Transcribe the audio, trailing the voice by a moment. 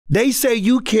They say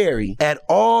you carry at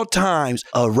all times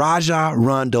a Raja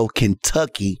Rondo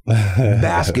Kentucky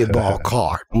basketball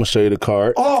card. I'm going to show you the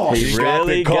card. Oh, he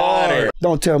really got it.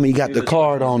 Don't tell me you got the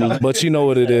card on him. But you know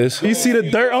what it is. You see the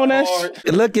dirt on that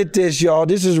shit? Look at this, y'all.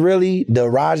 This is really the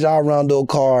Raja Rondo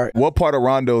card. What part of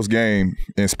Rondo's game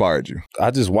inspired you?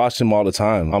 I just watched him all the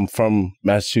time. I'm from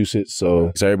Massachusetts,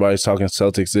 so everybody's talking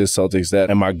Celtics this, Celtics that.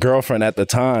 And my girlfriend at the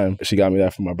time, she got me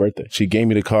that for my birthday. She gave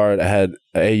me the card. I had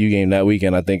an AU game that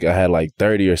weekend. I think I had like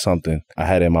 30 or something. I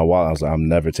had it in my wallet. I was like, I'm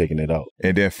never taking it out.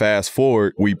 And then fast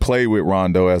forward, we played with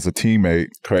Rondo as a teammate.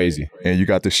 Crazy. And you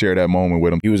got to share that moment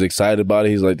with him. He was excited about it.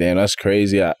 He's like, damn, that's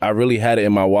crazy. I really had it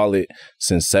in my wallet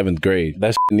since 7th grade.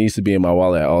 That shit needs to be in my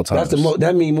wallet at all times.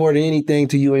 That means more than anything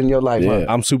to you in your life, yeah, huh?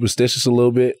 I'm superstitious a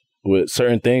little bit with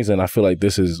certain things, and I feel like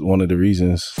this is one of the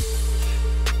reasons.